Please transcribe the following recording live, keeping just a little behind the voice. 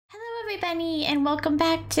everybody, and welcome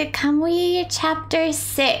back to Kamui Chapter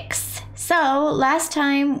 6. So, last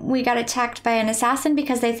time we got attacked by an assassin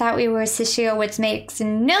because they thought we were Cecil, which makes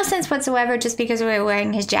no sense whatsoever just because we were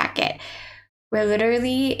wearing his jacket. We're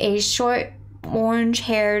literally a short,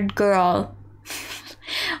 orange-haired girl.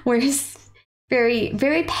 We're very,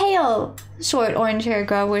 very pale, short, orange-haired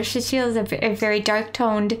girl, where Cecil is a very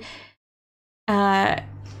dark-toned,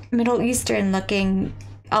 Middle Eastern-looking,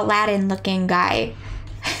 Aladdin-looking guy.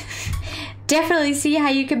 Definitely see how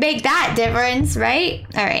you could make that difference, right?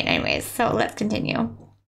 Alright, anyways, so let's continue.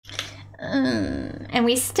 And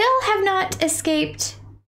we still have not escaped.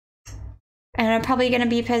 And I'm probably gonna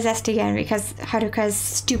be possessed again because Haruka is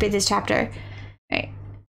stupid this chapter. Alright.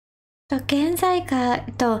 現在が、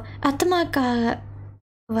頭が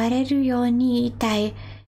割れるように痛い.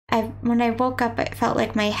 When I woke up, I felt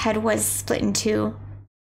like my head was split in two.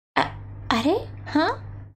 あれ? Huh?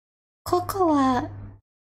 ここは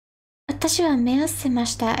私は目を覚ま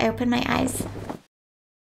した。I opened my eyes.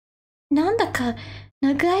 なんだか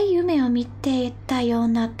長い夢を見ていたよう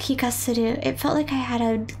な気がする。It felt like I had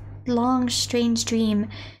a long, strange dream.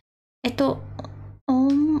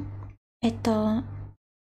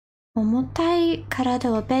 重たい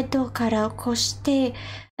体をベッドから起こして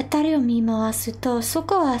辺りを見回すと、そ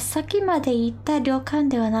こはさっきまでいた旅館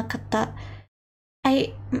ではなかった。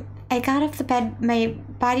I got off the bed. My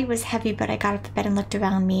body was heavy, but I got off the bed and looked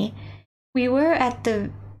around me. We were at the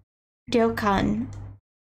ryokan.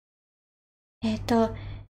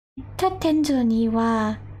 天井に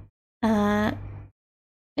は、シ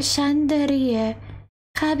ャンデリア、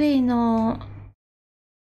壁の、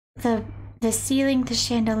the ceiling, the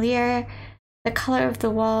chandelier, the color of the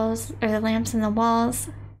walls, or the lamps in the walls.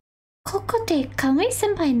 ここでカムイ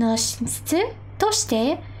先輩の寝室？どうし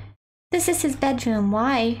て？ This is his bedroom.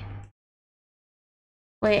 Why?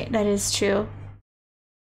 Wait, that is true.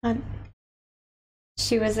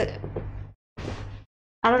 She was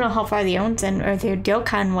I don't know how far the onsen or the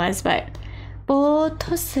ryokan was, but ぼーっ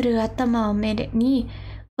とする頭を目に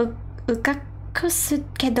うかくす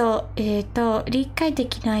けど、理解で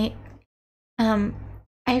きない。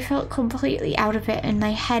I felt completely out of it in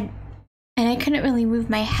my head, and I couldn't really move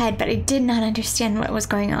my head, but I did not understand what was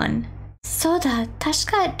going on. そうだ、確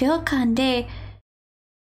か旅館で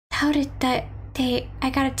倒れたって、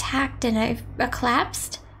I got attacked and I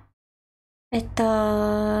collapsed.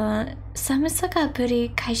 寒さがぶ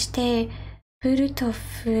り返して、ふると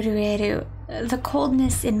震える。The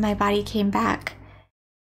coldness in my body came back,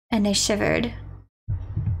 and I shivered.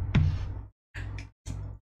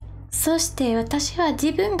 そして私は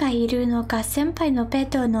自分がいるのが先輩のベッ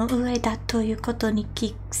ドの上だということに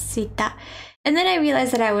気づいた。And then I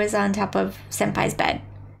realized that I was on top of Senpai's bed. なんで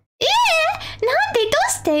ど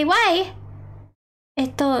うして Why?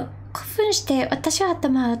 興奮して私は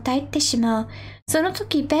頭を抱いてしまう。その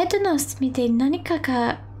時ベッドの隅で何か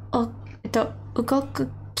が動く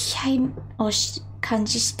気配を感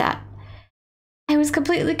じした。I was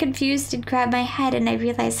completely confused and grabbed my head and I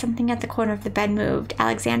realized something at the corner of the bed moved.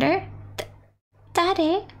 Alexander?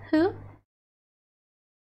 誰? Who?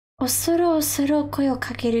 恐る声を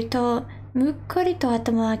かけると、むっくりと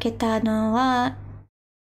頭を上げたのは、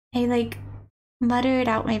I muttered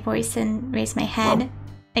out my voice and raised my head.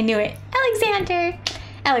 I knew it. Alexander!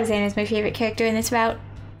 Alexander's my favorite character in this route.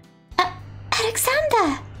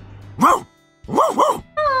 Alexander! Whoa! Whoa! Whoa!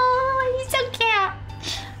 Oh, he's so cute!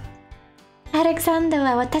 Alexander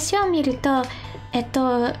は私を見ると、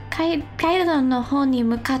階段の方に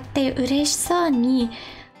向かって嬉しそうに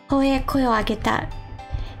声を上げた。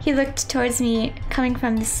He looked towards me, coming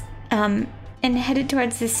from this, and headed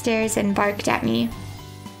towards the stairs and barked at me.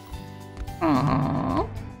 Aww.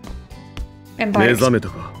 And barked.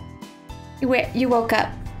 You woke up.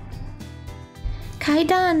 階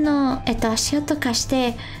段の、足音がし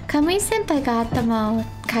て、カムイ先輩が頭を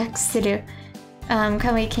隠する。カ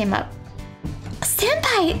ムイ came up. 先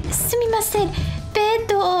輩、すみません。ベッ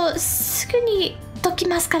ドをすぐに解き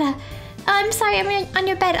ますから。I'm sorry, I'm on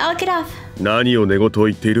your bed. I'll get off. 何を寝言を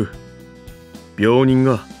言っている。病人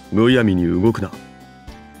がむやみに動くな。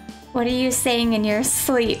What are you saying in your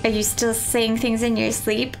sleep? Are you still saying things in your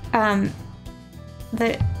sleep?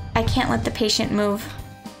 I can't let the patient move.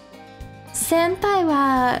 先輩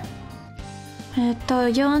は、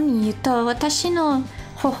ように言うと、私の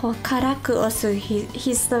頬を軽く押す。He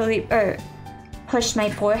slowly, pushed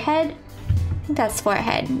my forehead. I think that's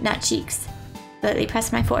forehead, not cheeks. Lightly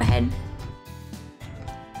pressed my forehead.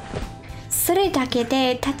 それだけ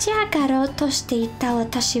で立ち上がろうとしていた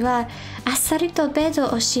私はあっさりとベッドを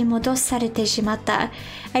押し戻されてしまった。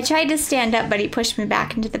I tried to stand up, but he pushed me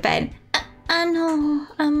back into the bed.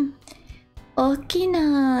 大き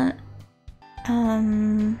な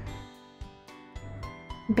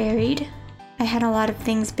buried. I had a lot of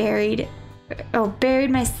things buried. Oh, buried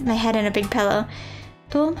my head in a big pillow.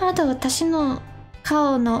 とまだ私の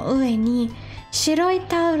顔の上に白い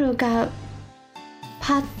タオルが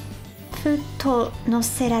パッと乗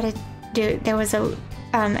せられる。There was a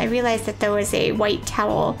I realized that there was a white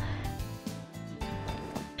towel.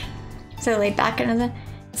 So I laid back and I was like,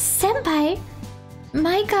 先輩、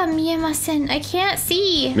前が見えません。I can't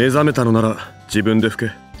see. 目覚めたのなら自分で拭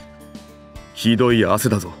け。ひどい汗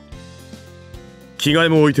だぞ。着替え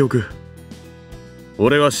も置いておく。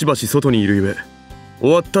俺はしばし外にいるゆえ、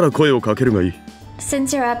終わったら声をかけるがいい。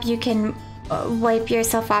Since you're up, you can wipe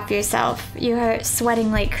yourself off yourself. You are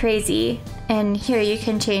sweating like crazy. And here you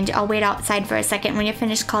can change. I'll wait outside for a second. When you're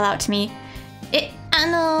finished, call out to me.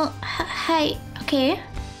 はい、OK?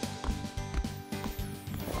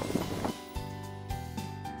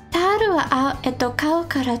 タオルは顔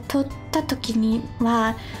から取った時に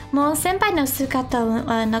はもう先輩の姿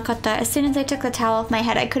はなかった。As soon as I took the towel off my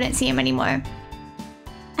head, I couldn't see him anymore.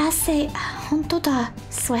 汗、本当だ。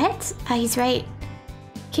Sweat? He's right.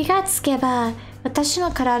 気がつけば私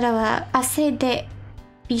の体は汗で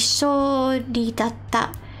びっしょりだっ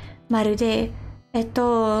た。まるで、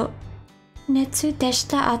熱出し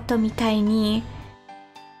た後みたいに、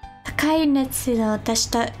高い熱を出し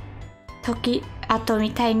た後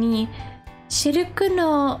みたいに、シルク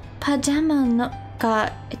のパジャマの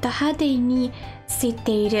が、派手につい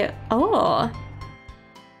ている。Oh!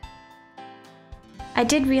 I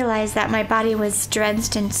did realize that my body was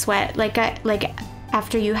drenched in sweat, like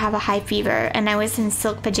after you have a high fever, and I was in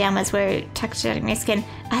silk pajamas where texturing my skin.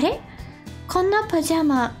 あれ？こんなパジャ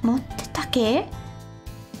マ持ってたっけ？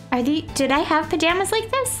 Did I have pajamas like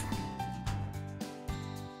this?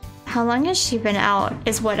 How long has she been out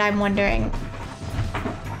is what I'm wondering.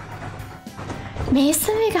 目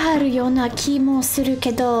覚めがあるような気もする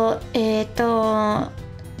けど、プ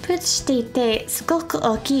ッしていてすごく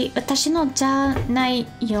大きい。私のじゃない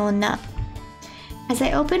ような。As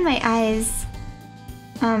I open my eyes,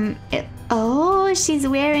 oh, she's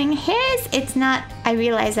wearing his. It's not. I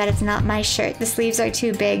realize that it's not my shirt. The sleeves are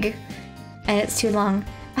too big, and it's too long.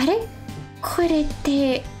 あれ？これっ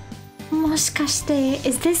てもしかして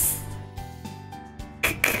is this? か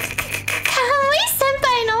わいい先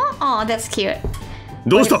輩の？ Oh, that's cute.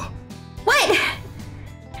 どうした？ What?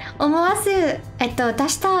 思わず出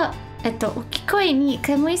した大きい声に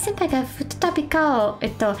カムイ先輩が再び顔を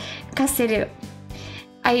かせる。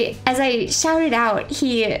As I shouted out,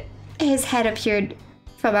 his head appeared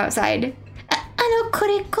from outside.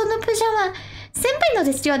 このパジャマ、先輩の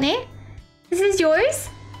ですよね？ This is yours?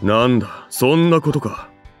 なんだ、そんなことか。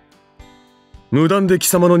無断で貴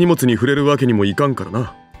様の荷物に触れるわけにもいかんから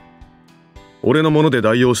な。俺のもので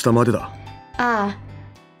代用したまでだ。Ah,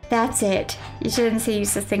 that's it. You shouldn't say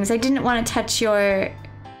useless things. I didn't want to touch your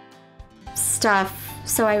stuff,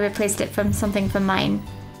 so I replaced it from something from mine.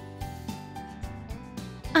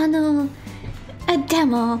 で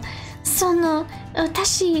も、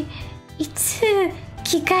私、いつ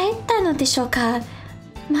着替えたのでしょうか？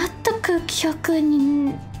全く記憶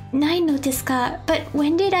にないのですか？ But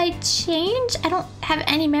when did I change? I don't have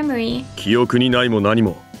any memory. 記憶にないも何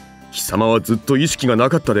も、貴様はずっと意識がな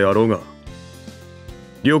かったであろうが。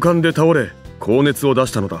旅館で倒れ、高熱を出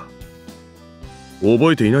したのだ。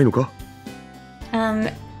覚えていないのか？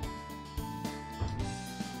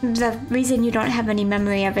 The reason you don't have any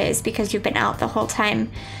memory of it is because you've been out the whole time.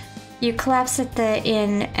 You collapsed at the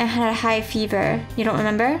inn and had a high fever. You don't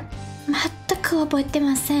remember? 全く覚えて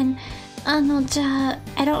ません。じゃあ、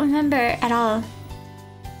I don't remember at all.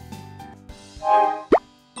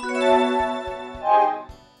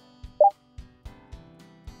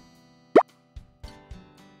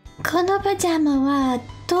 このパジャマは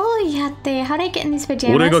どうやって How did I get in these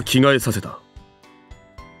pajamas? 俺が着替えさせた。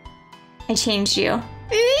I changed you.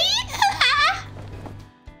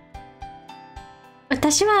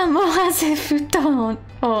 私は思わず布団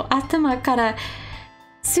を頭から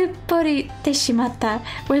すっぽりてしまった。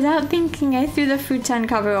Without thinking, I threw the futon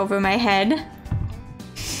cover over my head.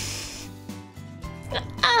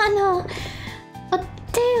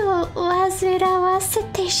 手を煩わせ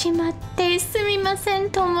てしまってすみませ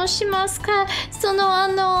んと申しますか。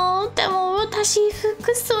でも私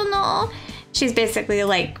服装の She's basically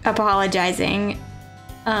like apologizing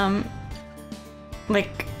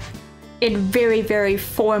like in very very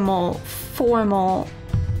formal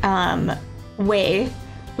way,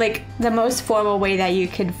 like the most formal way that you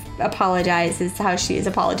could apologize is how she is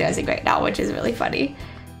apologizing right now, which is really funny.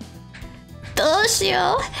 どうし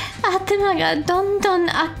よう。頭がどんどん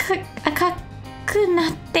赤くくな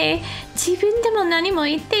って自分でも何も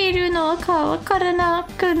言っているのかわからな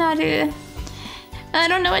くなる。I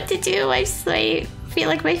don't know what to do. I feel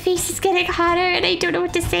like my face is getting hotter and I don't know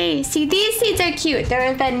what to say. See, these scenes are cute. There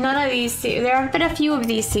have been none of these scenes. There have been a few of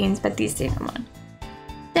these scenes, but these scenes are one.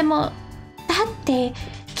 でも、だって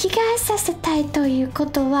着替えさせたいというこ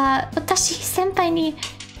とは私先輩に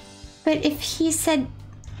But if he said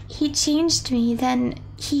he changed me, then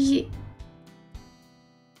he...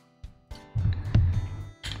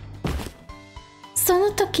 そ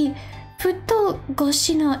の時、ふと越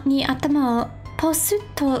しのに頭をポスッ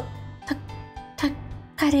とた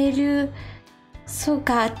かれるそう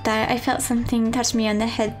があった。I felt something touch me on the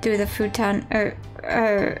head through the futon, or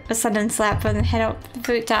a sudden slap on the head of the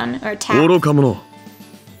futon, or tap. 愚か者。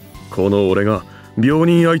この俺が病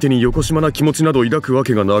人相手によこしまな気持ちなど抱くわ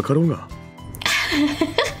けがなかろうが。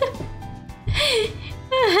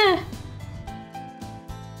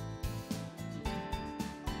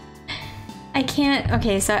I can't.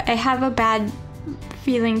 Okay, so I have a bad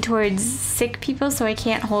feeling towards sick people, so I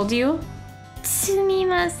can't hold you. すみ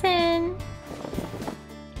ません。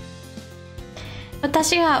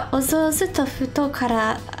私がおぞおずとふとか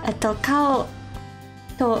ら顔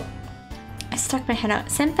と I stuck my head out.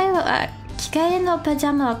 先輩は着替えのパジ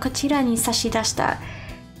ャマをこちらに差し出した。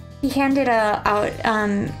He handed out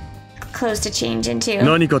clothes to change into.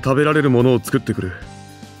 何か食べられるものを作ってくる。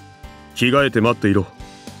着替えて待っていろ。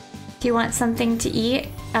Do you want something to eat?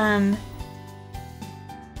 I'll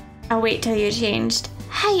wait till you're changed.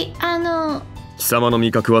 はい、貴様の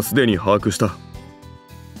味覚はすでに把握した。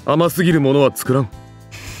甘すぎるものは作らん。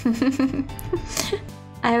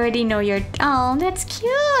I already know your... Oh, that's cute!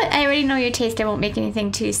 I already know your taste. I won't make anything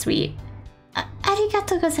too sweet. ありが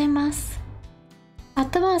とうございます。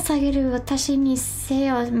頭を下げる私に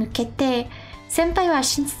背を向けて、先輩は寝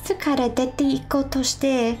室から出て行こうとし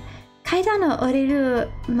て、階段を降りる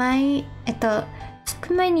前、着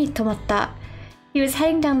く前に止まった。He was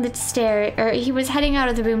heading down the stairs, or he was heading out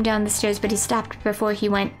of the room down the stairs, but he stopped before he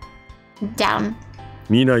went down.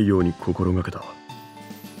 見ないように心がけた。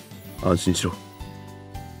安心しろ。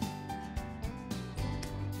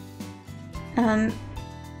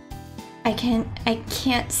I can't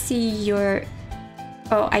see your...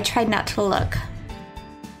 Oh, I tried not to look.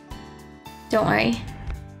 Don't worry.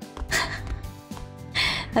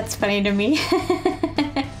 That's funny to me.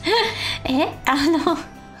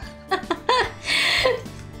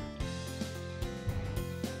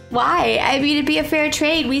 Why? I mean, it'd be a fair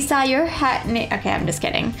trade. We saw your hat. Okay, I'm just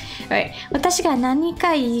kidding. Alright. 私が何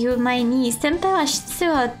か言う前に先輩は室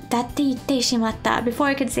を出て行ってしまった。Before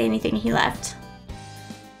I could say anything, he left.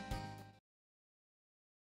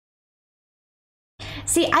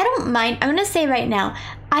 See, I don't mind. I'm gonna say right now,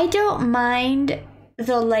 I don't mind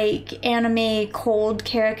the like anime cold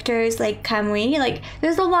characters like Kamui. Like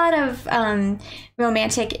there's a lot of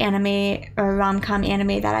romantic anime or rom-com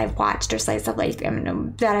anime that I've watched, or slice of life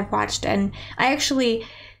anime that I've watched, and I actually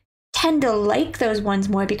tend to like those ones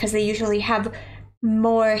more because they usually have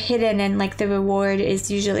more hidden, and like the reward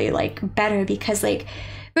is usually like better, because like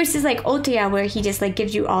versus like Otoya, where he just like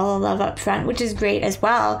gives you all the love up front, which is great as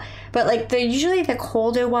well. But like usually the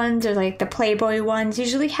colder ones, or like the Playboy ones,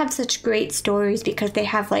 usually have such great stories because they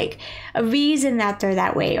have like a reason that they're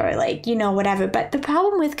that way, or like, you know, whatever. But the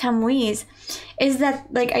problem with Kamui's is that,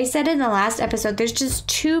 like I said in the last episode, there's just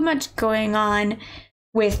too much going on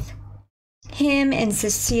with him and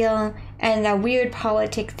Cecile and that weird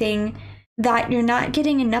politic thing that you're not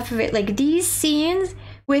getting enough of it. Like these scenes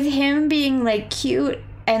with him being like cute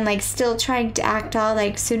and like still trying to act all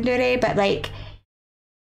like tsundere, but like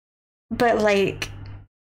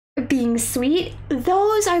being sweet,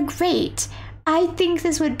 those are great. I think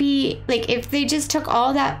this would be like, if they just took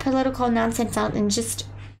all that political nonsense out and just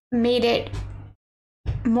made it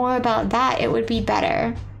more about that, it would be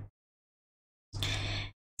better.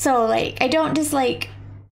 So like, I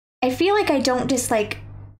feel like I don't dislike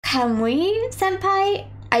Kamui senpai,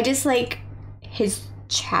 I dislike his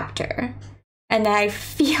chapter. And I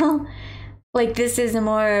feel like this is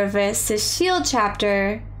more of a Cecile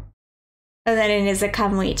chapter than it is a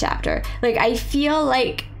Kamui chapter. Like I feel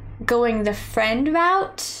like going the friend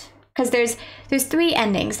route, because there's three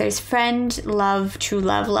endings. There's friend, love, true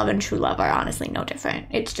love. Love and true love are honestly no different.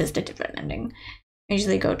 It's just a different ending. I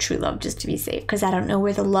usually go true love just to be safe, because I don't know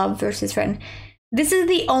where the love versus friend. This is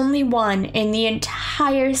the only one in the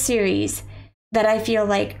entire series that I feel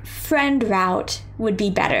like friend route would be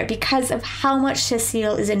better because of how much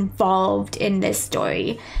Cecile is involved in this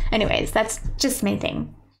story. Anyways, that's just my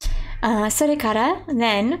thing. それから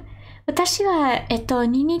then 私は2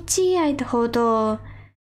日ほど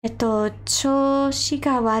調子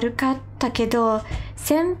が悪かったけど、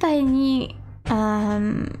先輩に、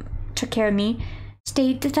took care of me して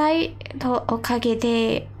いただいたおかげ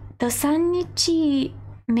で、3日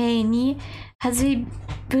目に随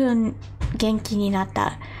分元気になっ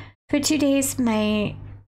た。For 2 days,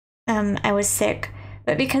 I was sick,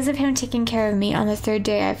 but because of him taking care of me on the third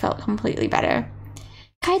day, I felt completely better.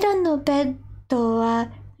 階段のベッドは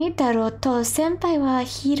いいだろうと、先輩は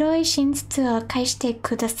広い寝室を返して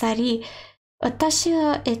くださり、私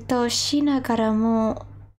は、しながらも、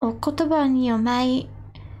お言葉に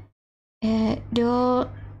両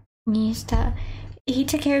にした。He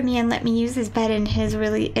took care of me and let me use his bed in his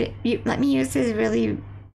let me use his really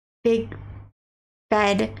big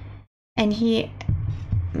bed, and he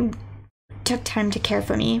took time to care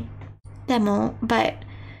for me. でも、but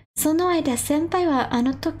その間、先輩はあ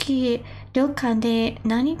の時、旅館で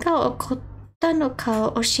何が起こったのか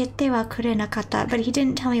を教えてはくれなかった。But he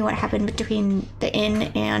didn't tell me what happened between the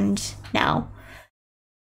inn and now.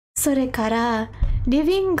 それから、リ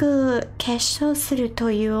ビング化粧する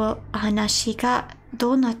という話が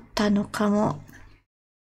どうなったのかも。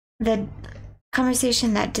The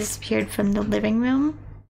conversation that disappeared from the living room.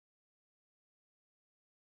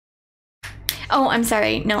 Oh, I'm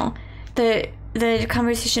sorry. No. The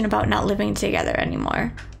conversation about not living together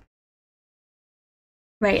anymore.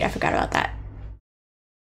 Right, I forgot about that.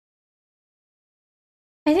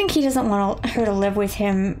 I think he doesn't want her to live with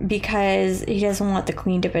him because he doesn't want the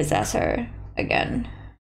queen to possess her again.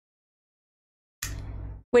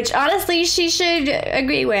 Which honestly she should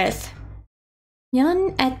agree with.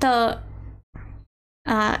 4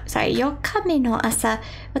日目の朝、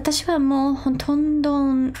私はもうほとんど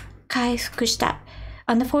回復した。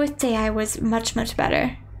On the fourth day, I was much, much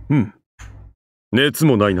better. うん。熱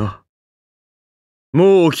もないな。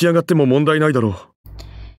もう起き上がっても問題ないだろう。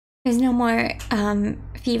There's no more,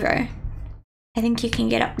 fever. I think you can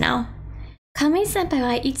get up now. 亀井先輩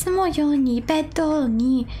はいつもようにベッド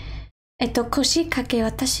に、腰掛け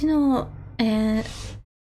私の、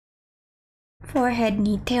forehead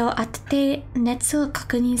に手を当てて熱を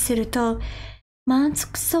確認すると、満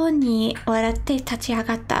足そうに笑って立ち上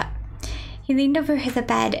がった。He leaned over the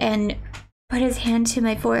bed and put his hand to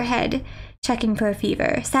my forehead, checking for a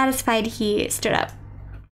fever. Satisfied, he stood up.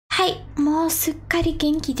 はい、もうすっかり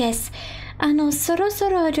元気です。そろそ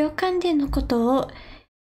ろ旅館でのことを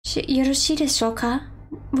よろしいでしょうか?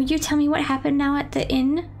 Will you tell me what happened now at the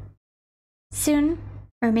inn? Soon?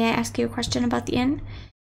 Or may I ask you a question about the inn?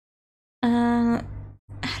 How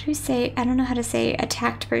do you say, I don't know how to say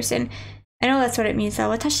attacked person. I know that's what it means though.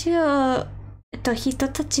 私は人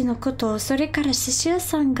たちのこと、それからセシル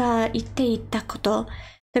さんが言っていたこと。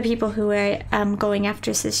The people who were going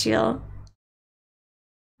after Cecil.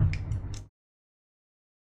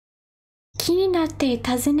 気になって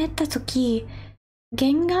訪ねたとき、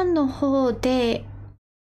玄関の方で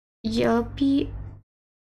呼び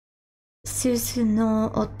鈴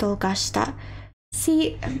の音がした。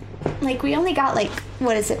See, like we only got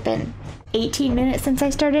what has it been? 18 minutes since I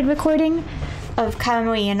started recording of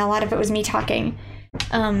Kamui, and a lot of it was me talking.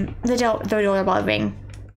 The doorbell ring.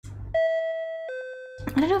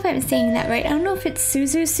 I don't know if I'm saying that right. I don't know if it's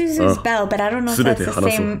Suzu's bell, but I don't know if that's the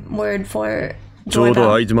same word for doorbell.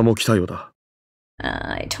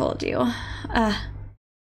 I told you.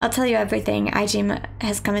 I'll tell you everything. Aijima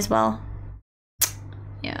has come as well.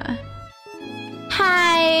 Yeah.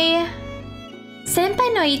 Hi! 先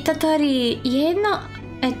輩の言った通り、家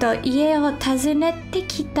を訪ねて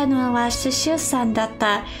きたのはシシュさんだっ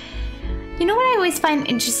た。You know what I always find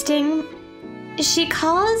interesting? She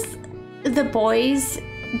calls the boys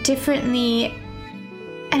differently,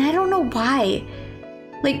 and I don't know why.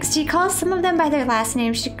 Like, she calls some of them by their last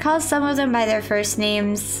names, she calls some of them by their first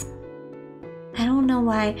names. I don't know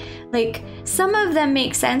why. Like, some of them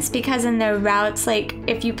make sense because in their routes, like,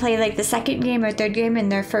 if you play, like, the second game or third game in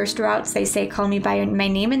their first routes, they say, call me by my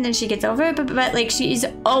name, and then she gets over it. But like, she's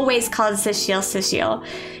always called Cecil.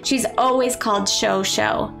 She's always called Show.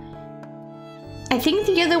 I think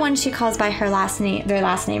the other one she calls by her last name, their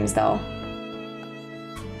last names, though.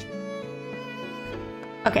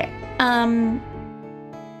 Okay. And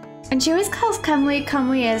she always calls Kamui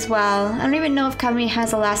as well. I don't even know if Kamui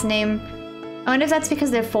has a last name. I wonder if that's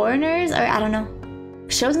because they're foreigners, or I don't know.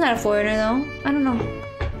 Shou's not a foreigner though. I don't know.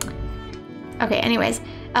 Okay, anyways.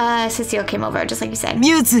 Cecil came over, just like you said.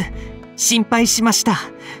 Muse! 心配しました。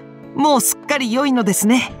もうすっかり良いのです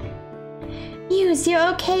ね。Muse,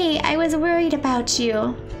 you're okay. I was worried about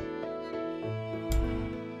you.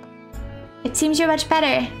 It seems you're much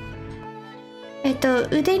better.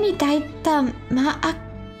 腕に抱いた真っ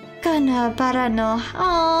赤なバラの、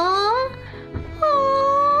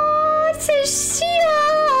Cecil!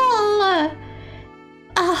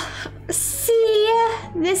 See,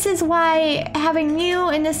 this is why having you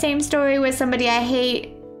in the same story with somebody I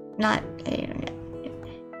hate, not hate,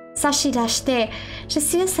 差し出して、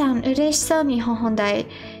Cecil さん嬉しそうに微笑んだ。He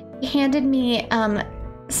handed me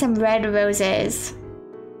some red roses.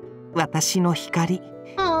 私の光、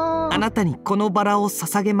あなたにこのバラを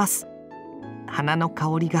捧げます。花の香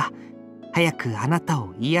りが早くあなた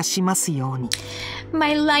を癒しますように。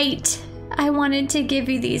My light, I wanted to give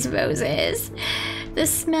you these roses. The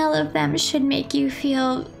smell of them should make you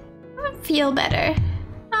feel better.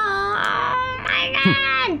 Oh my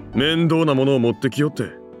god! 面倒なものを持ってきよっ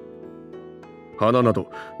て。花など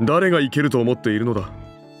誰がいけると思っているのだ。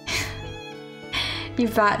You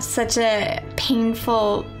brought such a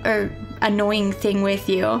painful or annoying thing with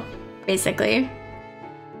you, basically.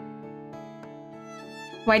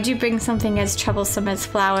 Why'd you bring something as troublesome as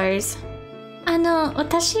flowers?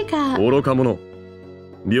 私が愚か者。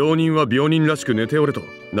病人は病人らしく寝ておれと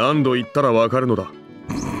何度言ったらわかるのだ。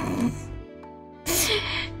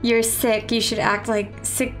You're sick. You should act like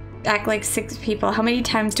sick people. How many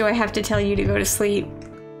times do I have to tell you to go to sleep?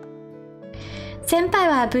 先輩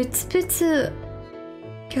はブツブツ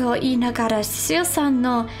今日言いながらシオさん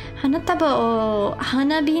の花束を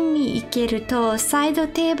花瓶に行けるとサイド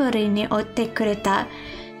テーブルに置いてくれた。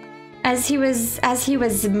As he was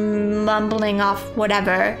mumbling off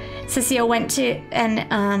whatever, Cecil went to and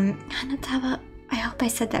Hanataba, I hope I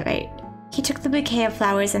said that right. He took the bouquet of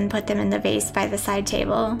flowers and put them in the vase by the side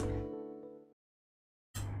table.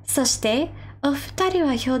 そしてお二人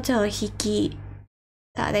は表情を引き、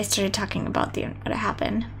they started talking about what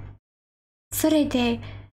happened. それで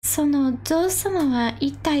その女王様は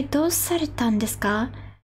一体どうされたんですか？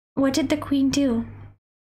 What did the queen do?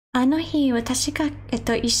 あの日、私が、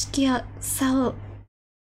意識を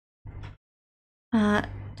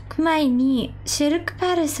前にシルク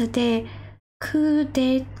パレスでクー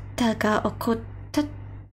デタが起こった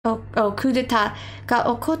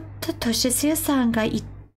とシスさんが言っ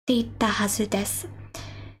ていたはずです。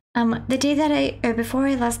The day that before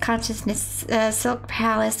I lost consciousness, Silk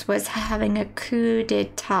Palace was having a coup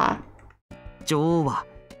d'etat. 女王は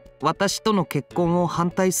私との結婚を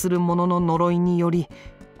反対する者の呪いにより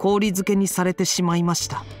氷漬けにされてしまいまし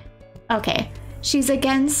た。Okay, she's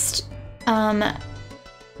against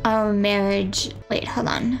our marriage. Wait, hold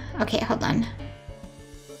on. Okay, hold on.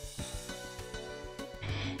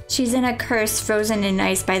 She's in a curse frozen in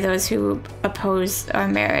ice by those who oppose our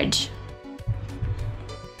marriage.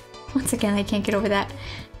 Once again, I can't get over that.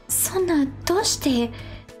 そんな、どうして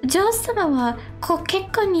女王様は結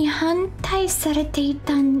婚に反対されてい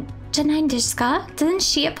たんじゃないんですか？ Didn't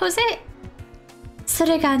she oppose it? そ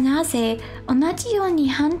れがなぜ同じように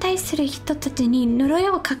反対する人たちに呪い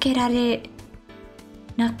をかけられ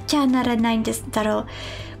なきゃならないんですだろう。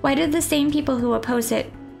Why did the same people who oppose it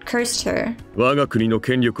curse her? 我が国の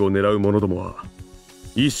権力を狙う者どもは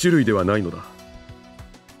一種類ではないのだ。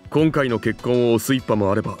今回の結婚を推す一派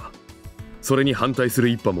もあれば、それに反対する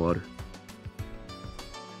一派もある。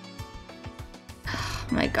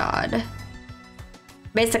Oh my god.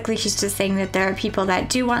 Basically, she's just saying that there are people that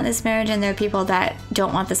do want this marriage and there are people that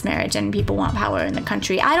don't want this marriage and people want power in the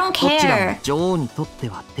country. I don't care! どちらも女王にとって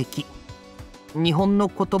は敵。日本の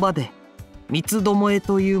言葉で三つどもえ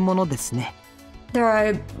というものですね。There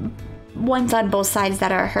are ones on both sides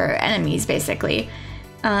that are her enemies, basically.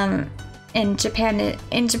 In Japan,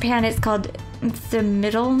 it's called the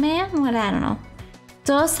middleman? What? I don't know.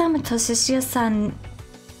 女王様とシシオさん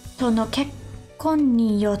との結婚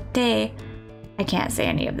によって、I can't say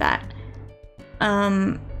any of that.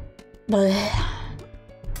 But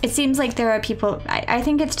it seems like there are people. I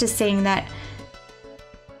think it's just saying that.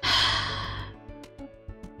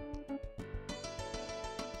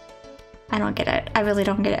 I don't get it. I really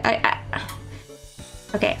don't get it.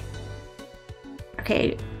 Okay.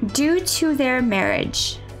 Okay. Due to their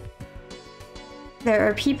marriage, there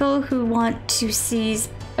are people who want to seize.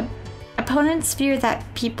 Opponents fear that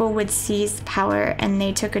people would seize power and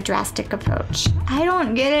they took a drastic approach. I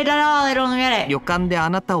don't get it at all. I don't get it. 旅館であ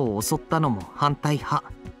なたを襲ったのも反対派。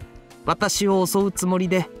私を襲うつもり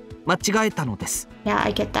で間違えたのです。Yeah,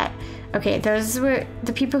 I get that. Okay, those were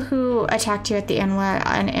the people who attacked you at the end were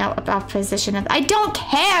in opposition of. I don't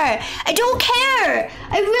care. I don't care.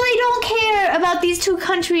 I really don't care about these two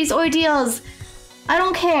countries' ordeals. I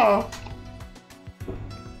don't care.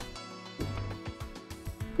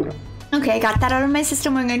 Okay, I got that out of my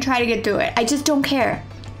system. We're gonna try to get through it. I just don't care.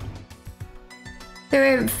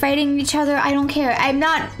 They're fighting each other. I don't care. I'm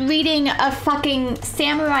not reading a fucking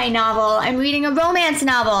samurai novel. I'm reading a romance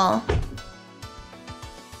novel.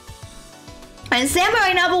 A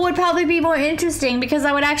samurai novel would probably be more interesting because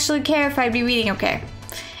I would actually care if I'd be reading. Okay.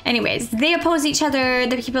 Anyways, they oppose each other.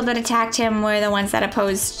 The people that attacked him were the ones that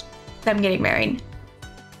opposed them getting married.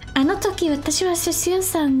 あの時私はシシオ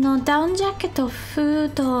さんのダウンジャケットフ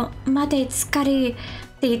ードまで疲れ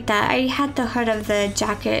ていた。I had the hood of the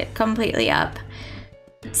jacket completely up.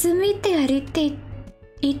 積みて歩いて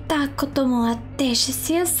いたこともあって、シ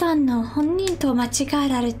シオさんの本人と間違え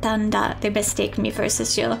られたんだ。They mistake me for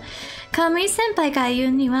Cecil. カムイ先輩が言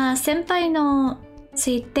うには、先輩の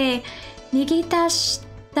ついて逃げ出し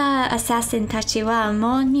たアサシンたちは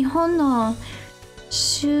もう日本の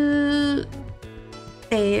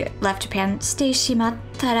They left Japan してしまっ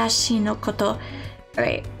たらしいのこと。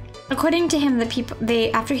Right. According to him,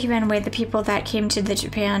 after he ran away, the people that came to the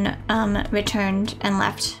Japan returned and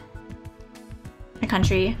left the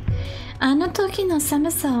country. あの時の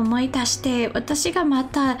寒さを思い出して、私がま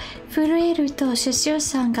た震えると、シシオ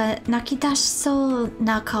さんが泣き出しそう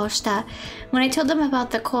な顔した。When I told him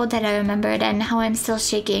about the cold that I remembered and how I'm still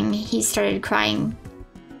shaking, he started crying.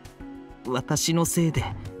 私のせいで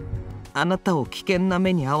あなたを危険な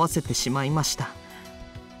目に遭わせてしまいました。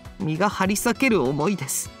身が張り裂ける思いで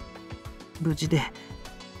す。無事で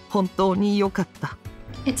本当に良かった。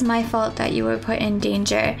It's my fault that you were put in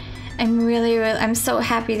danger. I'm so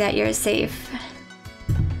happy that you're safe.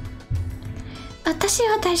 私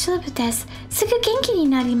は大丈夫です。すぐ元気に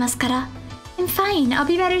なりますから。I'm fine. I'll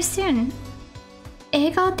be better soon.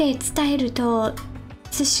 笑顔で伝えると、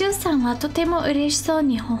シシオさんはとても嬉しそう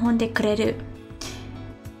に微笑んでくれる。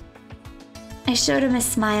I showed him a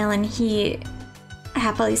smile and he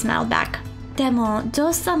happily smiled back. でも、ジョ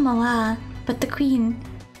ー様は、but the queen,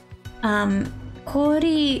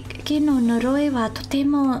 氷の呪いはとて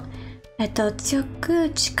も、強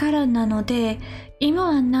く力なので、今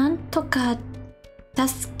はなんとか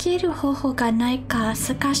助ける方法がないか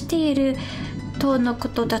探しているとのこ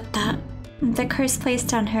とだった。The curse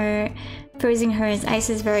placed on her, freezing her as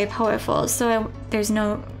ice is very powerful, so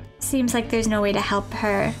seems like there's no way to help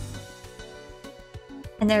her.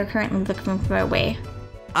 And they're currently looking for a way.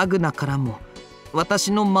 アグナからも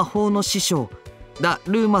私の魔法の師匠ラ・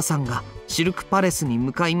ルーマさんがシルクパレスに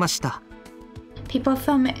向かいました。People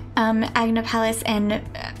from Agna Palace and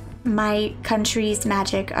my country's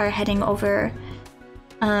magic are heading over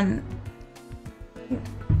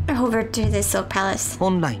to the Silk Palace.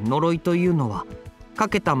 本来呪いというのはか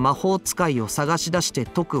けた魔法使いを探し出して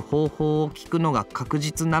解く方法を聞くのが確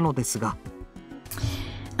実なのですが。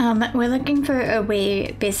We're looking for a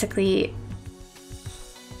way, basically.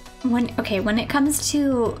 When it comes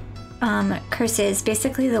to curses,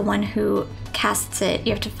 basically the one who casts it,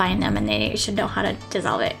 you have to find them and they should know how to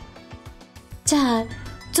dissolve it. じゃあ、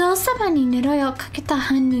ジョー様に呪いをかけた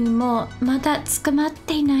犯人もまだ捕まっ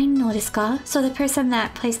ていないのですか？ So the person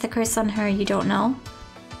that placed the curse on her, you don't know?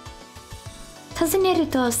 尋ねる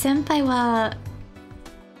と先輩は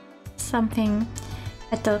something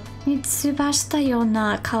につばしたよう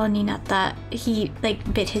な顔になった。He like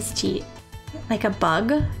bit his teeth like a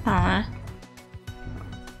bug. あ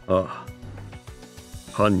あ、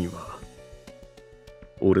犯人は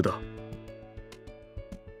俺だ。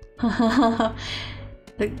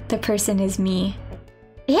The person is me.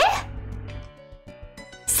 え？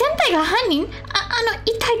先輩が犯人？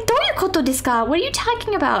一体どういうことですか？ What are you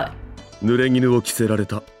talking about? 濡れ衣を着せられ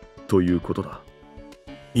たということだ。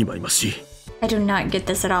いまいましい。I do not get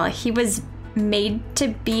this at all. He was made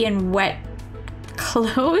to be in wet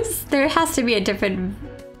clothes? There has to be a different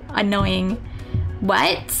annoying...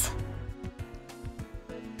 What?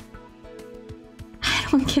 I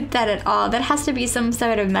don't get that at all. That has to be some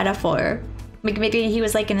sort of metaphor. Like maybe he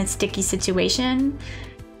was like in a sticky situation.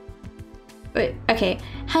 But, okay.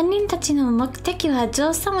 犯人たちの目的はジョ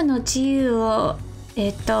ー様の自由を、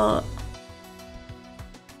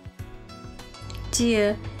自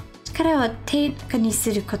由、力を低下に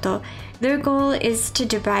すること。Their goal is to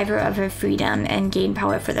deprive her of her freedom and gain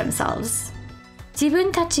power for themselves. 自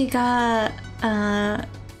分たちが、ア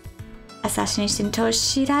サシネーションと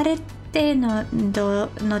知られての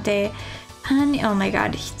で、Oh my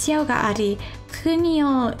god, 必要があり、国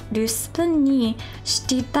を留守にし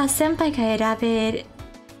ていた先輩が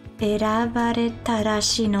選ばれたら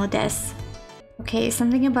しいのです。Okay,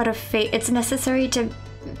 something about a fake. It's necessary to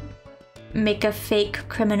make a fake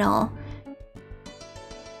criminal.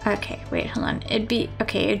 Okay, wait, hold on. It'd be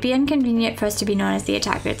inconvenient for us to be known as the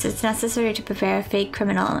attackers. It's necessary to prepare a fake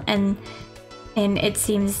criminal, and it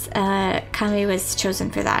seems Kami was chosen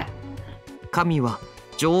for that. 神は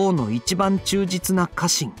女王の一番忠実な家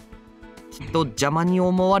臣。きっと邪魔に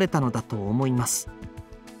思われたのだと思います。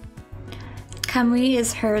Kamui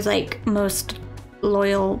is her like most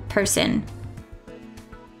loyal person.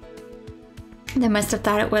 They must have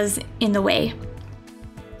thought it was in the way.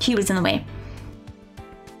 He was in the way.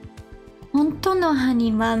 本当の犯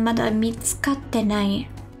人はまだ見つかってない。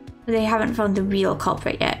They haven't found the real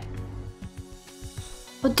culprit yet.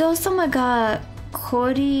 お父様が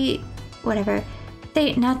whatever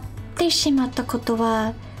でなってしまったこと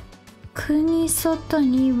は国外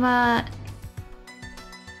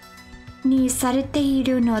にされてい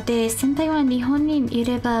るので、先輩は日本にい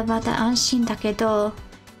ればまだ安心だけど、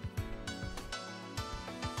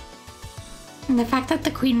the fact that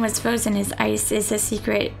the queen was frozen as ice is a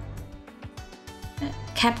secret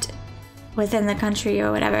kept within the country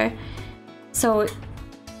or whatever. So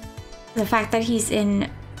the fact that he's in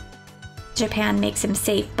Japan makes him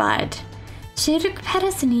safe, but Silk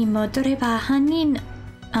Palace に戻れば犯人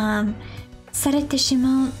されてし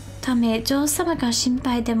まうため、女王様が心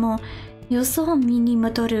配でもよそ見に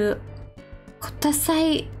戻ることさ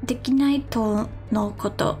えできないとのこ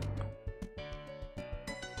と。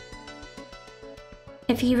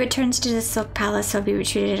If he returns to the Silk Palace, he'll be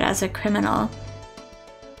treated as a criminal.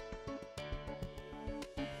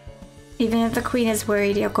 Even if the queen is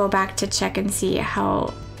worried, he'll go back to check and see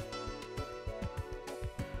how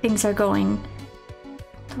things are going.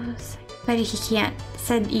 But he can't.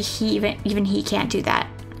 Said even he can't do that.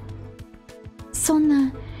 そん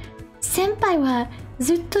な先輩は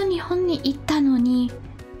ずっと日本にいたのに、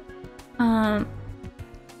I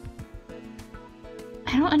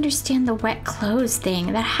don't understand the wet clothes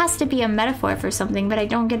thing. That has to be a metaphor for something, but I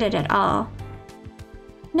don't get it at all.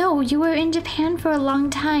 No, you were in Japan for a long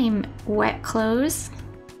time. Wet clothes?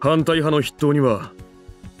 反対派の筆頭には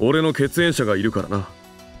俺の血縁者がいるからな。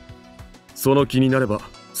その気になれば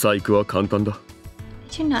細工は簡単だ。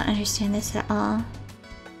I do not understand this at all.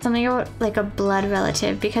 Something about like a blood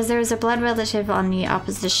relative, because there is a blood relative on the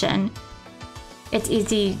opposition. It's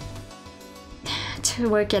easy to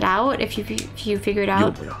work it out if you figure it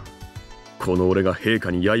out. この俺が陛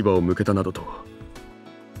下に刃を向けたなどと、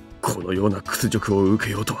このような屈辱を受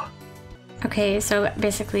けようとは。Okay, so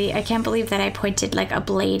basically, I can't believe that I pointed like a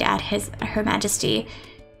blade at Her Majesty.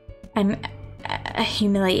 I'm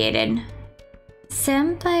humiliated.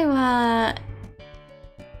 先輩は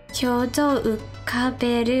表情を浮か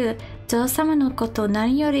べる女王様のことを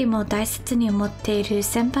何よりも大切に思っている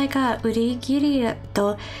先輩が裏切り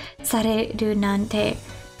とされるなんて。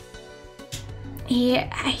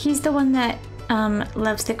He's the one that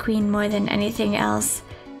loves the queen more than anything else,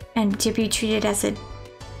 and to be treated as a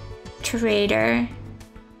traitor.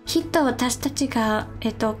 きっと私たちが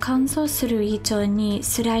感想する以上に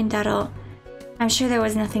辛いんだろう。I'm sure there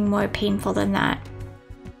was nothing more painful than that.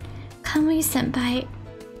 Camus senpai,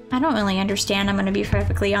 I don't really understand. I'm gonna be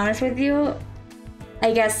perfectly honest with you.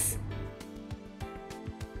 I guess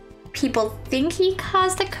people think he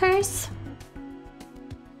caused a curse.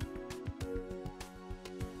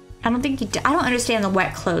 I don't think I don't understand the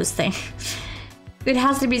wet clothes thing. It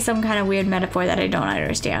has to be some kind of weird metaphor that I don't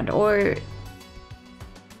understand, or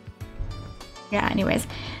yeah, anyways.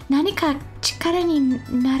 何か力に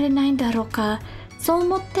なれないんだろうか。そう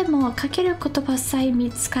思ってもかける言葉さえ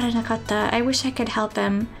見つからなかった。I wish I could help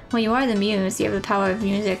him. Well, you are the muse. You have the power of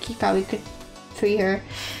music. You probably could free her.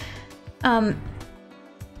 I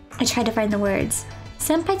tried to find the words.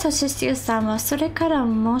 先輩とシスティさんはそれから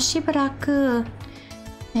もうしばらく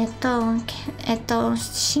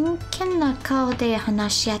真剣な顔で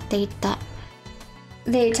話し合っていた。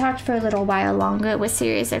They talked for a little while longer with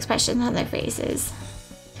serious expressions on their faces.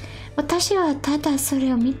 私はただそ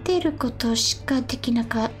れを見ていることしかできな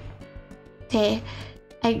かった。They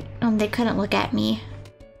couldn't look at me.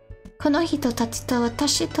 この人たちと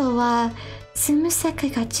私とは住む世界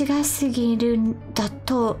が違いすぎるんだ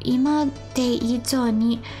と今で以上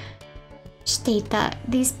にしていた。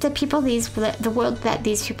The world that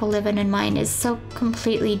these people live in mine is so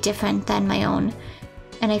completely different than my own,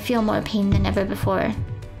 and I feel more pain than ever before.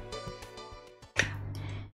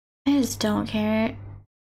 I just don't care.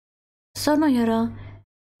 その夜、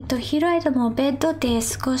広いでもベッドで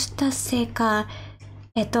過ごしたせいか、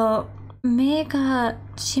目が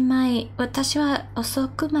しまい、私は遅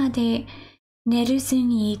くまで寝るず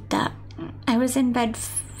にいた。I was in bed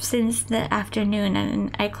since the afternoon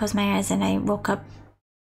and I closed my eyes and I woke up,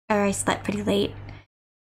 or I slept pretty late.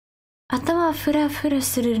 頭フラフラ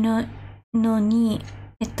するのに、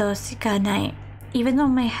しかない。Even though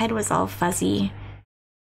my head was all fuzzy,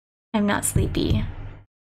 I'm not sleepy.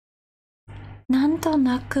 なんと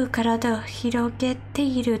なく体を広げて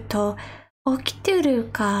いると、起きてる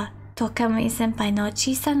かとカムイ先輩の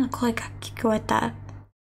小さな声が聞こえた。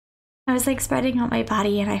I was like spreading out my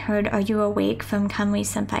body and I heard, "Are you awake?" from Kamui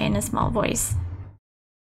senpai in a small voice.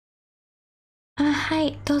 は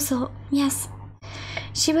い、どうぞ。Yes.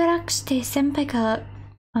 しばらくして先輩が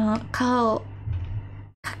顔を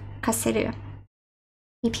かせる。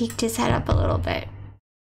He peeked his head up a little bit.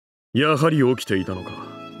 やはり起きていたのか。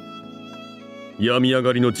病み上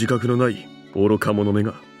がりの自覚のない愚か者め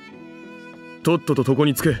が。とっとと床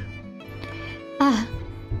につけ。Ah,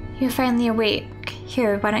 you're finally awake.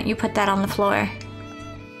 Here, why don't you put that on the floor?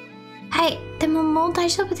 はい、でももう大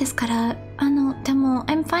丈夫ですから。でも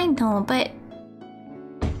I'm fine though, but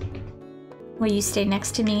will you stay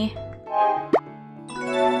next to me?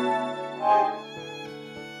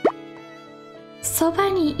 そば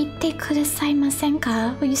にいてくださいません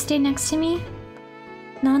か？ Will you stay next to me?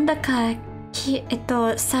 なんだか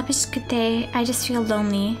寂しくて I just feel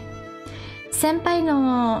lonely. 先輩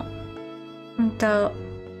の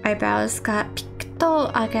eyebrows がピク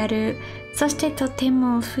と上がる。そしてとて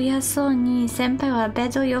も不安そうに先輩はベ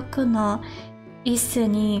ッド横の椅子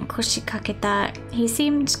に腰掛けた。He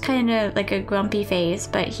seemed kind of like a grumpy face,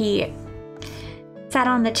 but he sat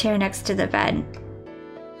on the chair next to the bed.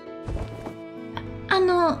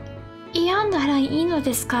 嫌ならいいの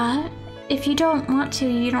ですか？ If you don't want to,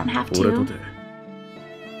 you don't have to. 俺とて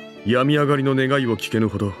病み上がりの願いを聞けぬ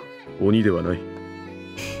ほど鬼ではない。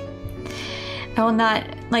I will not,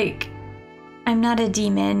 like, I'm not a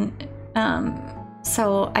demon,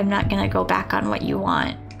 so I'm not gonna go back on what you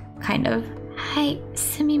want, kind of. はい、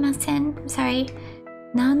すみません。Sorry.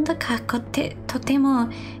 なんだかとても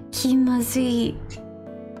気まずい。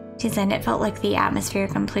And it felt like the atmosphere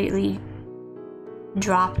completely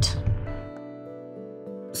dropped.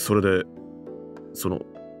 それで、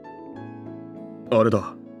あれ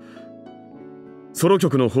だ。ソロ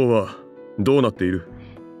曲の方はどうなっている？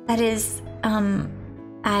 That is, how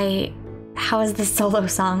is the solo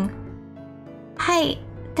song? はい、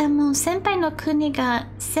でも先輩の国が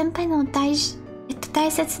先輩の大切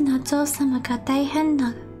な女王様が大変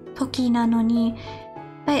な時なのに、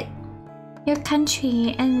but your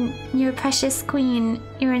country and your precious queen,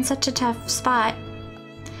 you're in such a tough spot.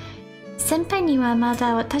 先輩にはま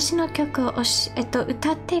だ私の曲を歌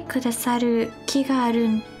ってくださる気がある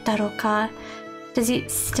んだろうか？ Does he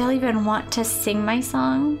still even want to sing my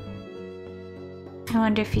song? I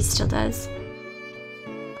wonder if he still does.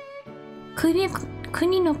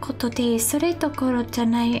 国のことでそれどころじゃ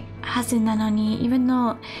ないはずなのに even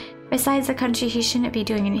though besides the country he shouldn't be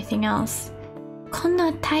doing anything else. こん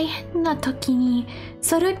な大変な時に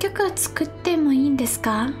ソロ曲を作ってもいいんです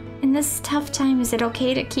か？ In this tough time, is it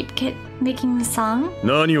okay to keep making the song?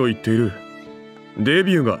 何を言っている？デ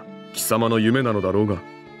ビューが貴様の夢なのだろうが。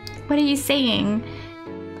What are you saying?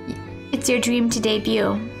 It's your dream to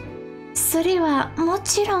debut. それはも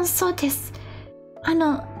ちろんそうです。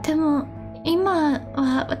でも今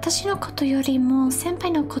は私のことよりも先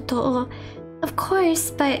輩のことを Of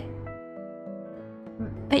course, but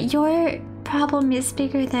your problem is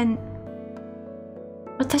bigger than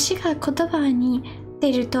私が言葉に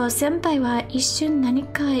出ると先輩は一瞬何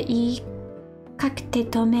か言いかけて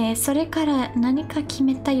止め、それから何か決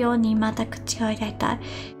めたようにまた口を開いた。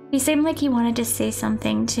He seemed like he wanted to say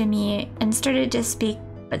something to me and started to speak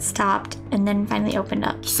but stopped and then finally opened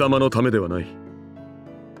up. 貴様のためではない。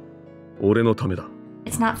俺のためだ。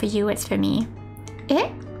It's not for you, it's for me.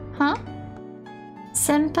 は？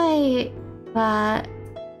先輩は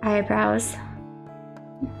eyebrows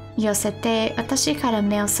寄せて私から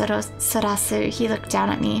目をそらす。He looked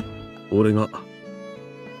down at me. 俺が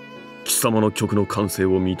貴様の曲の完成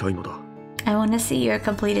を見たいのだ。I want to see your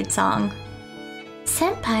completed song.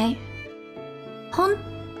 先輩？本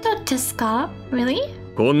当ですか？ Really?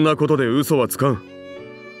 こんなことで嘘はつかん。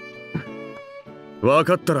分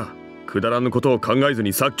かったらくだらぬことを考えず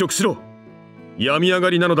に作曲しろ。病み上が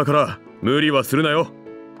りなのだから無理はするなよ。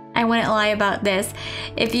I wouldn't lie about this.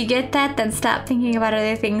 If you get that, then stop thinking about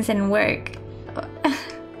other things and work. は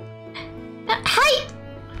い。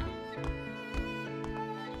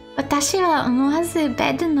私は思わずベ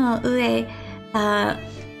ッドの上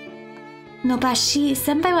伸ばし、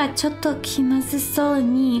先輩はちょっと気まずそう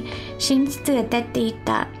に寝室へ出てい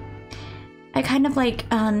た。I kind of like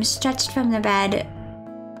stretched from the bed,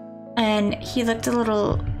 and he looked a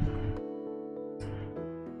little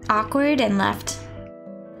awkward and left.